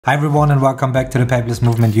Hi everyone and welcome back to the Paperless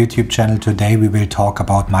Movement YouTube channel. Today we will talk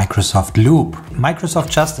about Microsoft Loop. Microsoft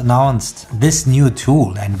just announced this new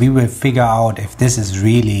tool and we will figure out if this is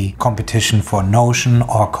really competition for Notion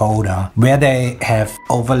or Coda, where they have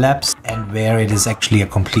overlaps and where it is actually a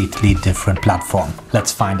completely different platform.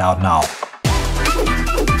 Let's find out now.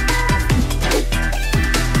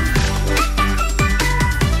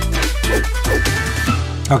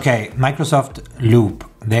 Okay, Microsoft Loop.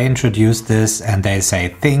 They introduced this and they say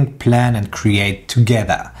think, plan and create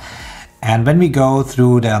together. And when we go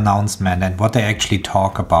through the announcement and what they actually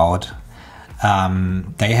talk about,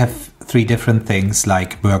 they have three different things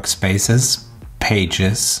like workspaces,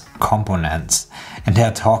 pages, components. And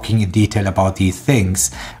they're talking in detail about these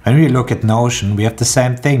things. When we look at Notion, we have the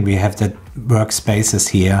same thing. We have the workspaces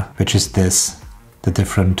here, which is this, the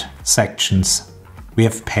different sections. We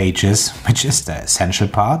have pages, which is the essential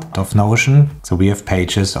part of Notion. So we have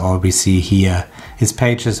pages, or we see here is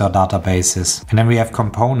pages or databases. And then we have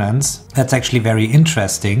components. That's actually very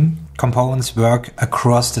interesting. Components work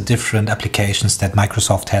across the different applications that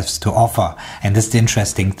Microsoft has to offer. And this is the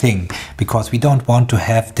interesting thing, because we don't want to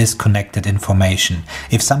have disconnected information.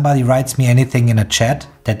 If somebody writes me anything in a chat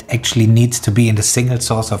that actually needs to be in the single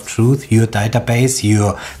source of truth, your database,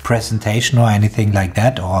 your presentation or anything like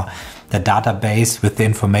that, or the database with the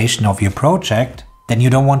information of your project, then you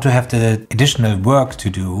don't want to have the additional work to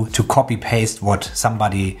do to copy paste what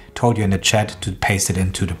somebody told you in the chat to paste it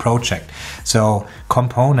into the project. So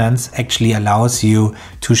components actually allows you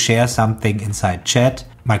to share something inside chat,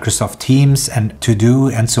 Microsoft Teams and To Do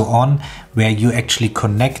and so on, where you actually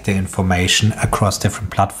connect the information across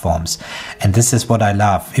different platforms. And this is what I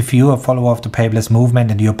love. If you're a follower of the Paperless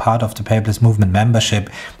Movement and you're part of the Paperless Movement membership,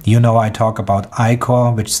 you know I talk about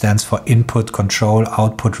ICORE, which stands for Input, Control,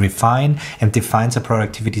 Output, Refine, and defines a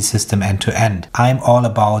productivity system end to end. I'm all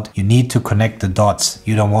about you need to connect the dots.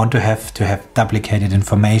 You don't want to have duplicated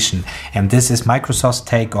information. And this is Microsoft's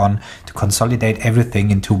take on to consolidate everything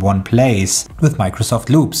into one place with Microsoft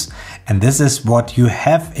Loops. And this is what you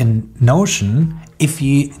have in Notion if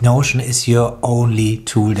Notion is your only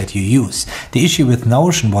tool that you use. The issue with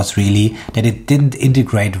Notion was really that it didn't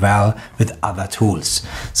integrate well with other tools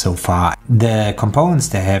so far. The components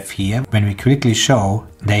they have here, when we quickly show,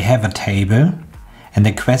 they have a table. And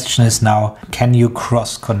the question is now, can you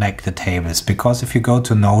cross-connect the tables? Because if you go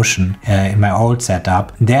to Notion in my old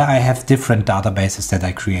setup, there I have different databases that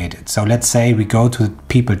I created. So let's say we go to the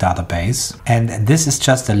people database, and this is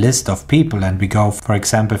just a list of people. And we go, for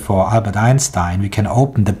example, for Albert Einstein, we can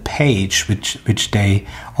open the page, which they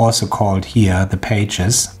also called here the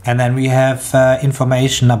pages. And then we have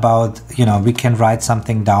information about, we can write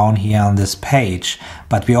something down here on this page.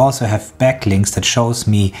 But we also have backlinks that shows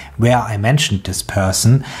me where I mentioned this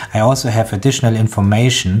person. I also have additional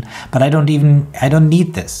information, but I don't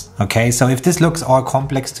need this. Okay, so if this looks all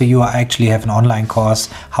complex to you, I actually have an online course,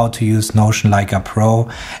 how to use Notion like a pro,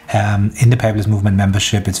 in the Paperless Movement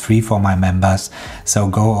membership. It's free for my members. So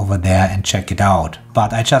go over there and check it out.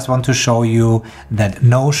 But I just want to show you that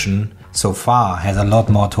Notion so far has a lot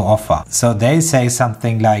more to offer. So they say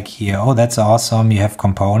something like here, oh, that's awesome. You have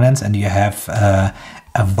components and you have a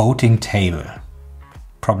voting table.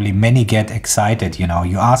 Probably many get excited, you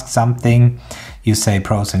ask something, you say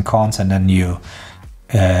pros and cons, and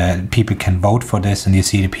then people can vote for this and you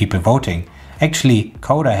see the people voting. Actually,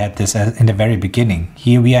 Coda had this in the very beginning.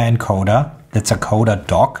 Here we are in Coda, that's a Coda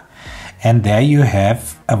doc. And there you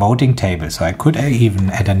have a voting table. So I could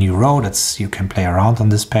even add a new row. You can play around on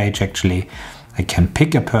this page actually. I can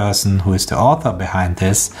pick a person who is the author behind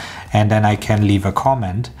this, and then I can leave a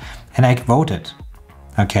comment and I vote it.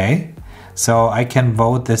 Okay, so I can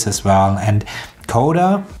vote this as well. And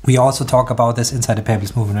Coda, we also talk about this inside the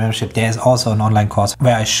Paperless Movement membership. There is also an online course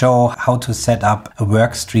where I show how to set up a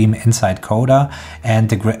work stream inside Coda. And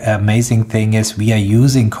the amazing thing is we are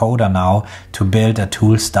using Coda now to build a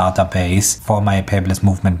tools database for my Paperless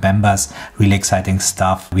Movement members. Really exciting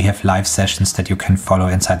stuff. We have live sessions that you can follow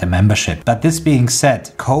inside the membership. But this being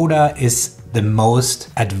said, Coda is the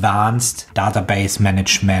most advanced database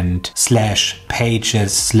management /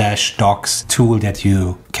 pages / docs tool that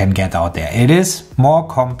you can get out there. It is more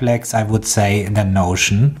complex, I would say, than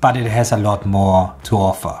Notion, but it has a lot more to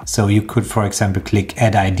offer. So you could, for example, click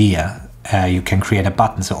Add Idea. You can create a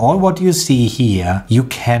button. So all what you see here, you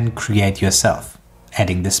can create yourself.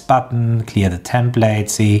 Adding this button, clear the template,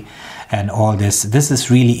 see, and all this. This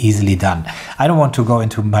is really easily done. I don't want to go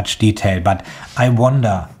into much detail, but I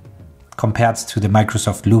wonder, compared to the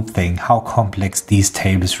Microsoft Loop thing, how complex these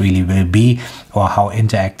tables really will be or how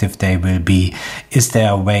interactive they will be. Is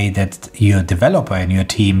there a way that your developer and your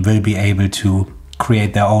team will be able to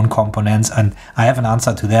create their own components. And I have an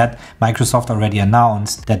answer to that. Microsoft already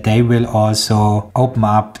announced that they will also open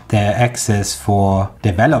up their access for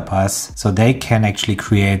developers so they can actually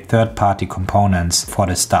create third-party components for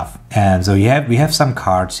the stuff. And so we have some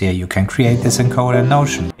cards here. You can create this in Coda and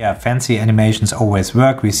Notion. Yeah, fancy animations always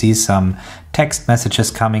work. We see some text messages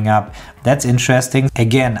coming up. That's interesting.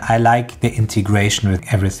 Again, I like the integration with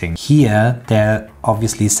everything. Here, they're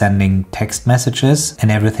obviously sending text messages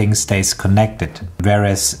and everything stays connected.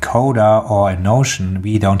 Whereas Coda or in Notion,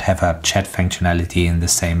 we don't have a chat functionality in the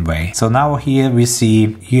same way. So now here we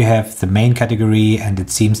see you have the main category, and it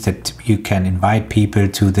seems that you can invite people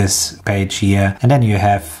to this page here. And then you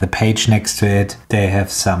have the page next to it. They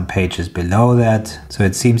have some pages below that. So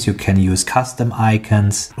it seems you can use custom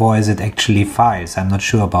icons, or is it actually files? I'm not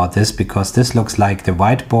sure about this because this looks like the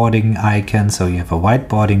whiteboarding icon. So you have a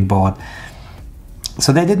whiteboarding board.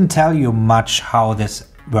 So they didn't tell you much how this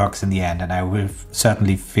works in the end, and I will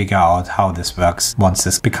certainly figure out how this works once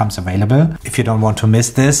this becomes available. If you don't want to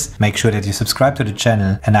miss this, make sure that you subscribe to the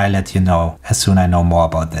channel and I'll let you know as soon as I know more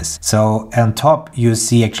about this. So on top you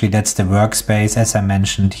see actually that's the workspace. As I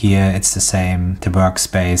mentioned here, it's the same, the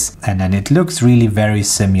workspace, and then it looks really very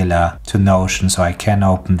similar to Notion. So I can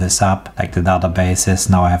open this up like the databases.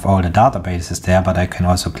 Now I have all the databases there, but I can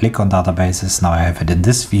also click on databases. Now I have it in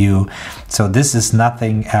this view. So this is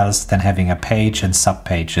nothing else than having a page and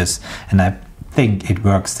subpages, and I think it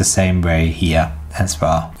works the same way here as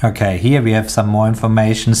well. Okay, here we have some more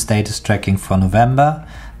information. Status tracking for November,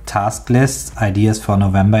 task lists, ideas for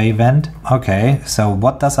November event. Okay, so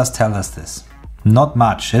what does us tell us this? Not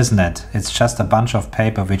much, isn't it? It's just a bunch of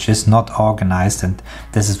paper which is not organized, and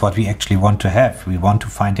this is what we actually want to have. We want to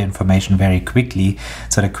find the information very quickly.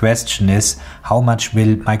 So the question is, how much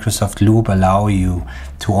will Microsoft Loop allow you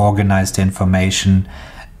to organize the information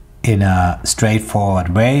in a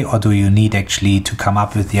straightforward way, or do you need actually to come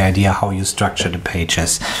up with the idea how you structure the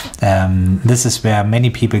pages? This is where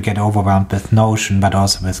many people get overwhelmed with Notion, but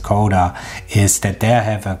also with Coda, is that they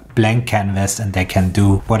have a blank canvas and they can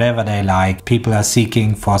do whatever they like. People are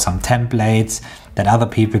seeking for some templates that other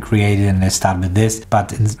people created and they start with this,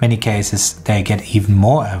 but in many cases they get even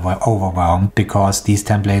more overwhelmed because these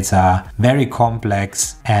templates are very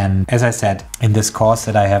complex. And as I said, in this course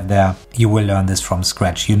that I have there, you will learn this from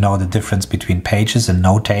scratch. You know the difference between pages and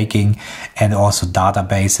note-taking, and also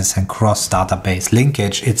databases and cross-database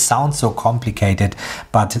linkage. It sounds so complicated,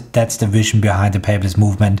 but that's the vision behind the paperless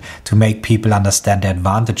movement, to make people understand the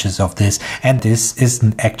advantages of this. And this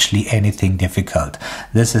isn't actually anything difficult.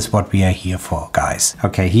 This is what we are here for, guys.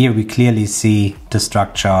 Okay, here we clearly see the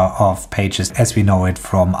structure of pages as we know it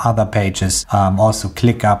from other pages. Also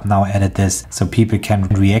ClickUp now added this so people can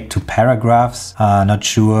react to paragraphs. Not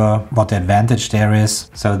sure what the advantage there is.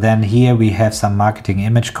 So then here we have some marketing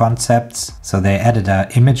image concepts. So they added an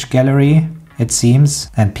image gallery, it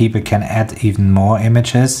seems, and people can add even more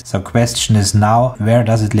images. So question is now, where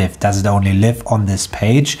does it live? Does it only live on this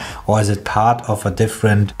page, or is it part of a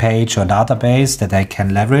different page or database that I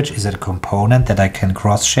can leverage? Is it a component that I can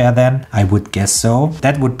cross-share then? I would guess so.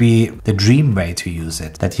 That would be the dream way to use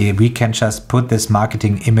it, that we can just put this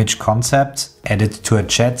marketing image concept, add it to a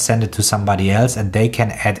chat, send it to somebody else, and they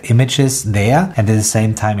can add images there, and at the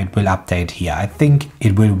same time it will update here. I think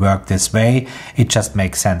it will work this way. It just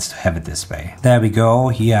makes sense to have it this way. There we go.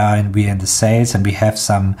 Here we're in the sales, and we have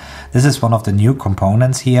some, this is one of the new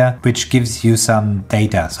components here, which gives you some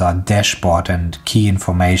data, so a dashboard and key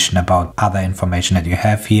information about other information that you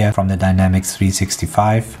have here from the Dynamics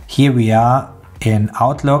 365. Here we are in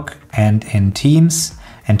Outlook and in Teams,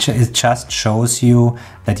 and it just shows you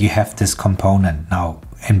that you have this component now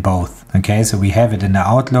in both. Okay, so we have it in the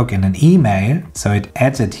Outlook in an email, so it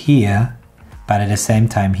adds it here, but at the same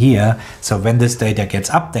time here. So when this data gets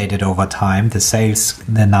updated over time, the sales,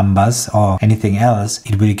 the numbers, or anything else,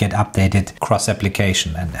 it will get updated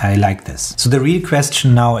cross-application, and I like this. So the real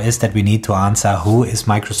question now is that we need to answer, who is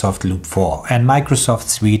Microsoft Loop for, and Microsoft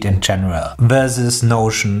Suite in general versus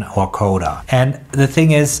Notion or Coda. And the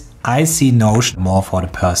thing is, I see Notion more for the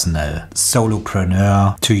personal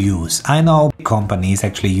solopreneur to use. I know companies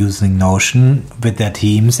actually using Notion with their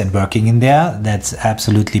teams and working in there. That's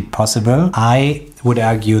absolutely possible. I would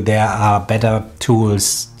argue there are better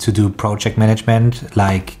tools to do project management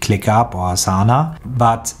like ClickUp or Asana.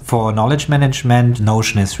 But for knowledge management,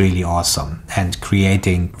 Notion is really awesome, and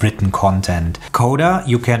creating written content. Coda,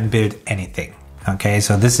 you can build anything. Okay,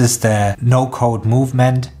 so this is the no-code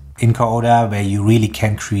movement in Coda, where you really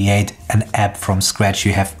can create an app from scratch.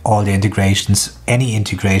 You have all the integrations, any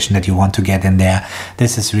integration that you want to get in there.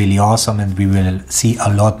 This is really awesome, and we will see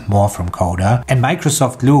a lot more from Coda. And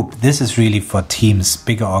Microsoft Loop, this is really for teams,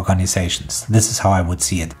 bigger organizations. This is how I would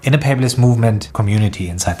see it. In a paperless movement community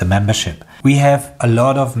inside the membership, we have a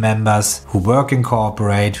lot of members who work in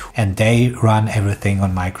corporate, and they run everything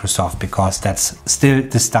on Microsoft because that's still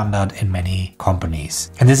the standard in many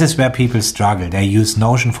companies. And this is where people struggle. They use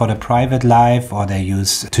Notion for their private life, or they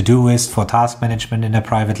use Todoist for task management in their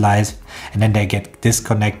private life, and then they get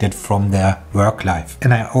disconnected from their work life.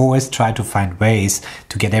 And I always try to find ways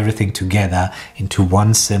to get everything together into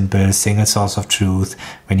one simple single source of truth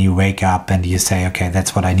when you wake up and you say, okay,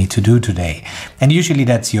 that's what I need to do today. And usually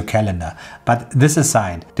that's your calendar. But this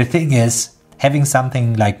aside, the thing is, having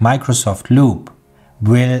something like Microsoft Loop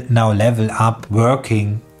will now level up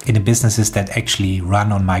working in the businesses that actually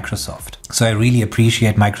run on Microsoft. So I really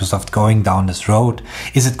appreciate Microsoft going down this road.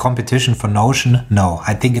 Is it competition for Notion? No,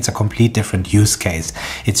 I think it's a complete different use case.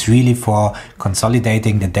 It's really for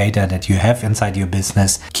consolidating the data that you have inside your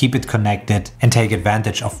business, keep it connected, and take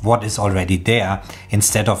advantage of what is already there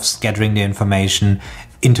instead of scattering the information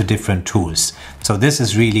into different tools. So this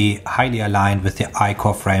is really highly aligned with the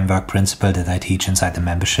iCore framework principle that I teach inside the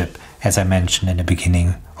membership, as I mentioned in the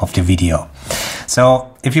beginning of the video.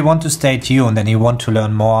 So if you want to stay tuned and you want to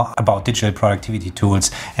learn more about digital productivity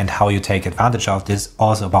tools and how you take advantage of this,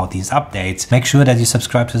 also about these updates, make sure that you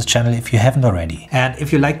subscribe to this channel if you haven't already. And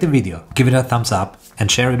if you liked the video, give it a thumbs up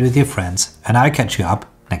and share it with your friends, and I'll catch you up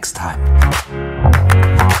next time.